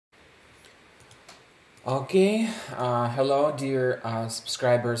Okay, hello dear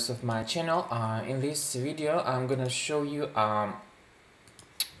subscribers of my channel. In this video I'm gonna show you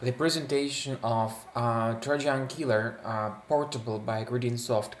the presentation of Trojan Killer portable by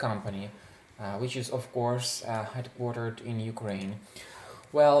GridinSoft company, which is of course headquartered in Ukraine.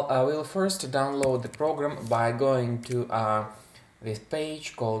 Well, we'll first download the program by going to this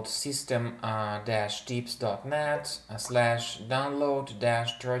page called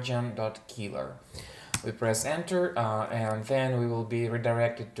system-tips.net/download-trojan.killer. We press enter and then we will be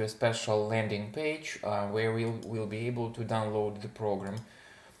redirected to a special landing page where we'll be able to download the program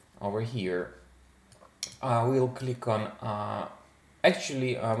over here. We'll click on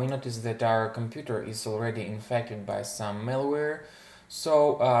we notice that our computer is already infected by some malware,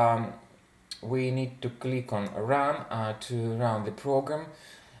 so we need to click on run to run the program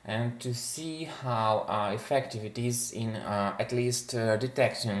and to see how effective it is in at least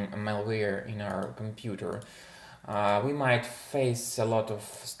detecting malware in our computer. We might face a lot of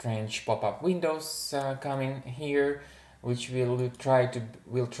strange pop-up windows coming here, which we'll try to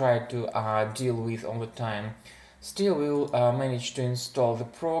deal with all the time. Still, we'll manage to install the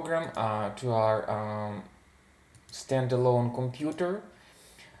program to our standalone computer.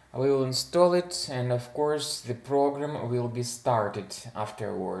 We will install it, and of course the program will be started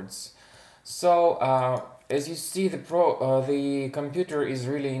afterwards. So as you see, the computer is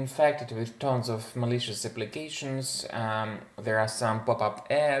really infected with tons of malicious applications. There are some pop-up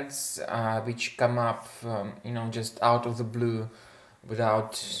ads which come up just out of the blue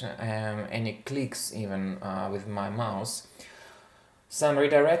without any clicks even with my mouse. Some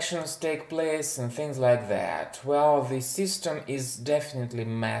redirections take place and things like that. Well, the system is definitely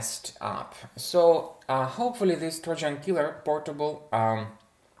messed up. So hopefully this Trojan Killer portable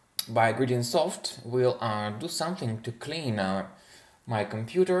by GridinSoft will do something to clean my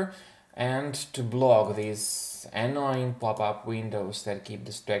computer and to block these annoying pop-up windows that keep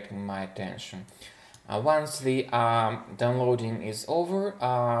distracting my attention. Once the downloading is over,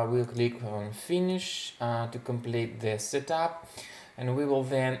 we'll click on finish to complete the setup. And we will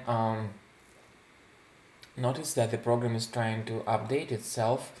then notice that the program is trying to update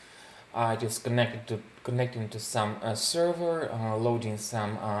itself. It is connecting to some server, loading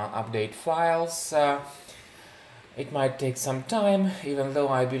some update files. It might take some time, even though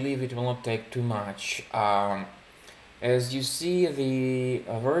I believe it will not take too much. As you see, the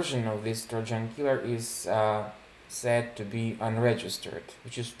version of this Trojan Killer is said to be unregistered,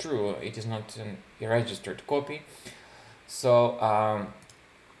 which is true. It is not a registered copy. So a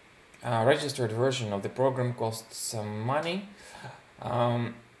registered version of the program costs some money.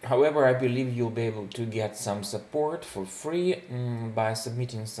 However, I believe you'll be able to get some support for free by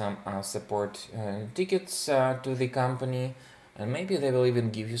submitting some support tickets to the company, and maybe they will even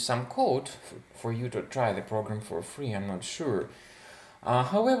give you some code for you to try the program for free. I'm not sure.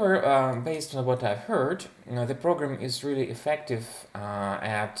 However, based on what I've heard, the program is really effective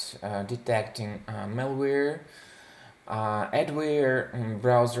at detecting malware, adware,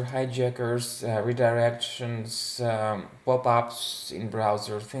 browser hijackers, redirections, pop-ups in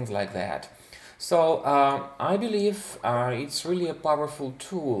browser, things like that. So I believe it's really a powerful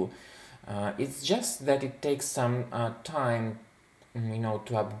tool. It's just that it takes some time,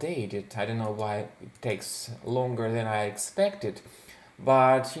 to update it. I don't know why it takes longer than I expected.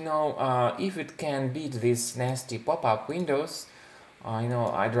 But if it can beat these nasty pop-up windows,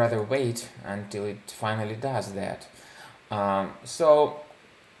 I'd rather wait until it finally does that. So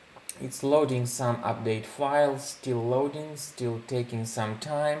it's loading some update files, still loading, still taking some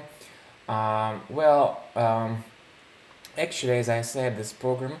time. Actually, as I said, this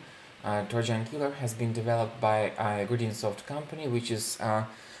program, Trojan Killer, has been developed by a GridinSoft company, which is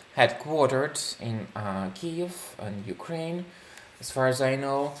headquartered in Kiev in Ukraine, as far as I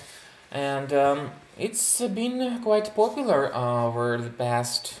know. And it's been quite popular over the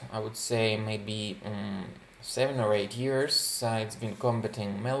past, I would say, maybe 7 or 8 years. It's been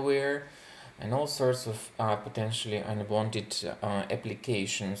combating malware and all sorts of potentially unwanted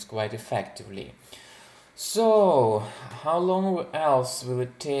applications quite effectively. So, how long else will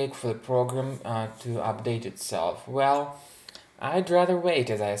it take for the program to update itself? Well, I'd rather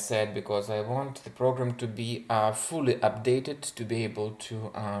wait, as I said, because I want the program to be fully updated to be able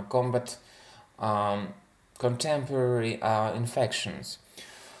to combat contemporary infections.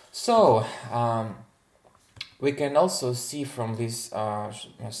 So, we can also see from this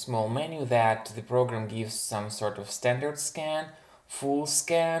small menu that the program gives some sort of standard scan, full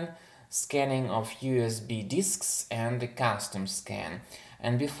scan, scanning of USB disks, and a custom scan.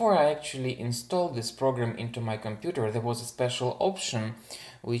 And before I actually installed this program into my computer, there was a special option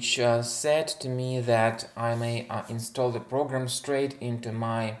which said to me that I may install the program straight into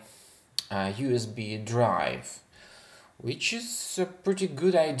my USB drive, which is a pretty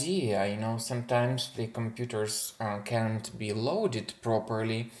good idea. You know, sometimes the computers can't be loaded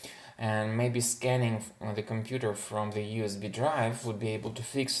properly, and maybe scanning the computer from the USB drive would be able to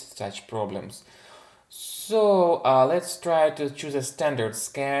fix such problems. So let's try to choose a standard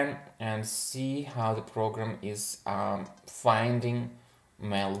scan and see how the program is finding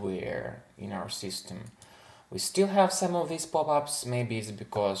malware in our system. We still have some of these pop-ups. Maybe it's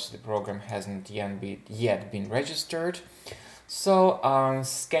because the program hasn't yet been registered. So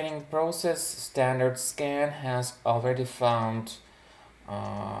scanning process, standard scan has already found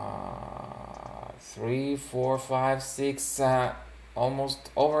 3, 4, 5, 6, almost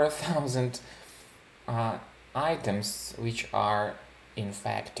over 1,000 items which are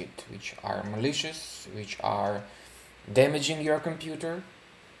infected, which are malicious, which are damaging your computer.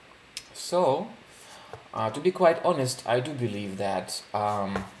 So to be quite honest, I do believe that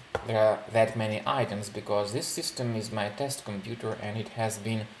there are that many items, because this system is my test computer and it has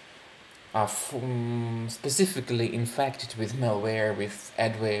been specifically infected with malware, with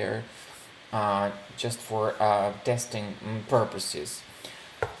adware, just for testing purposes.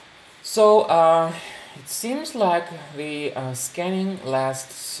 So it seems like the scanning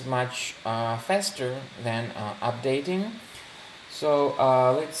lasts much faster than updating. So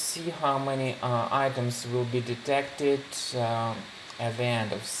let's see how many items will be detected at the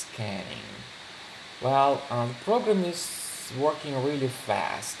end of scanning. Well, the program is working really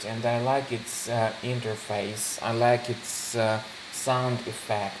fast, and I like its interface. I like its sound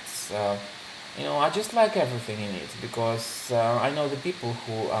effects. You know, I just like everything in it, because I know the people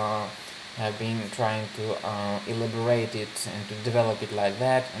who have been trying to elaborate it and to develop it like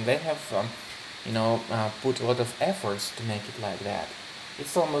that, and they have you know, put a lot of efforts to make it like that.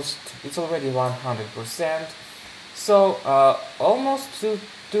 It's already 100%. So almost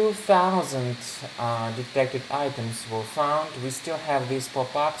 2,000 detected items were found. We still have these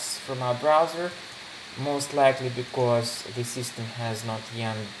pop-ups from our browser, most likely because the system has not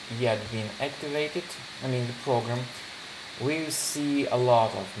yet been activated. I mean, the program. We see a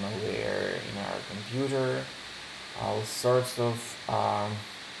lot of malware in our computer, all sorts of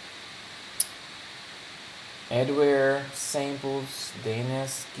adware samples, DNS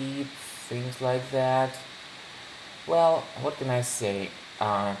skip, things like that. Well, what can I say?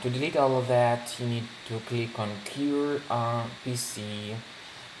 To delete all of that, you need to click on Cure PC,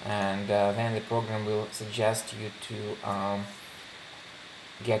 and then the program will suggest you to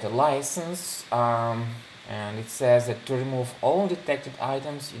get a license, and it says that to remove all detected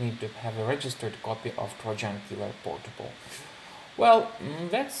items, you need to have a registered copy of Trojan Killer Portable. Well,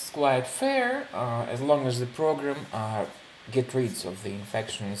 that's quite fair, as long as the program gets rid of the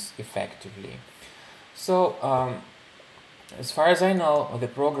infections effectively. So, as far as I know, the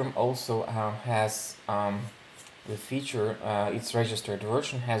program also has the feature, its registered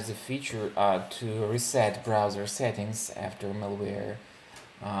version has the feature to reset browser settings after malware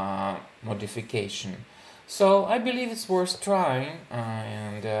modification. So I believe it's worth trying,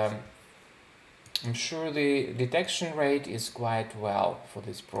 and I'm sure the detection rate is quite well for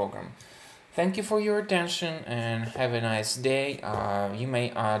this program. Thank you for your attention and have a nice day. You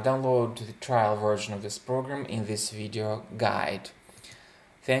may download the trial version of this program in this video guide.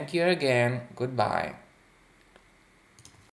 Thank you again. Goodbye.